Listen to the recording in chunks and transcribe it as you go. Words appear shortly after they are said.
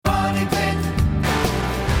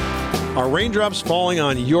Are raindrops falling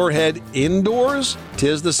on your head indoors?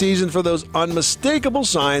 'Tis the season for those unmistakable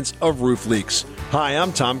signs of roof leaks. Hi,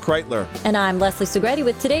 I'm Tom Kreitler. And I'm Leslie Segretti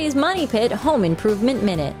with today's Money Pit Home Improvement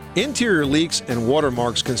Minute. Interior leaks and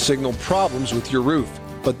watermarks can signal problems with your roof,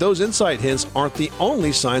 but those insight hints aren't the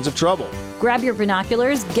only signs of trouble. Grab your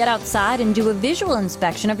binoculars, get outside, and do a visual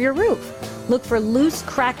inspection of your roof. Look for loose,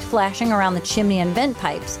 cracked flashing around the chimney and vent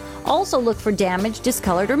pipes. Also look for damaged,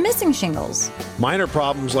 discolored, or missing shingles. Minor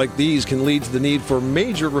problems like these can lead to the need for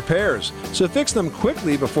major repairs, so fix them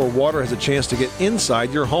quickly before water has a chance to get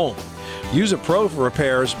inside your home. Use a pro for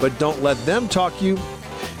repairs, but don't let them talk you.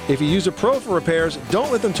 If you use a pro for repairs,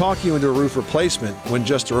 don't let them talk you into a roof replacement when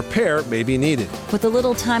just a repair may be needed. With a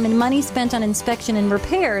little time and money spent on inspection and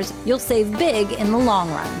repairs, you'll save big in the long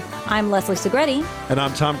run. I'm Leslie Segretti. And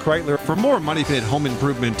I'm Tom Kreitler. For more Money Pit home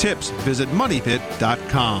improvement tips, visit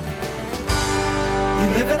MoneyPit.com. You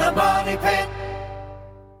live in a money pit.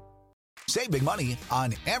 Save big money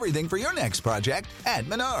on everything for your next project at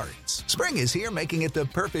Menards. Spring is here, making it the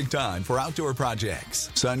perfect time for outdoor projects.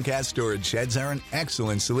 Suncast storage sheds are an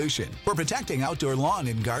excellent solution for protecting outdoor lawn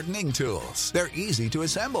and gardening tools. They're easy to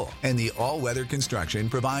assemble, and the all-weather construction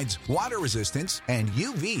provides water resistance and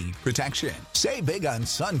UV protection. Save big on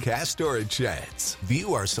Suncast storage sheds.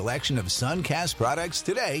 View our selection of Suncast products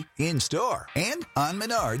today in store and on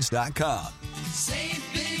Menards.com. Save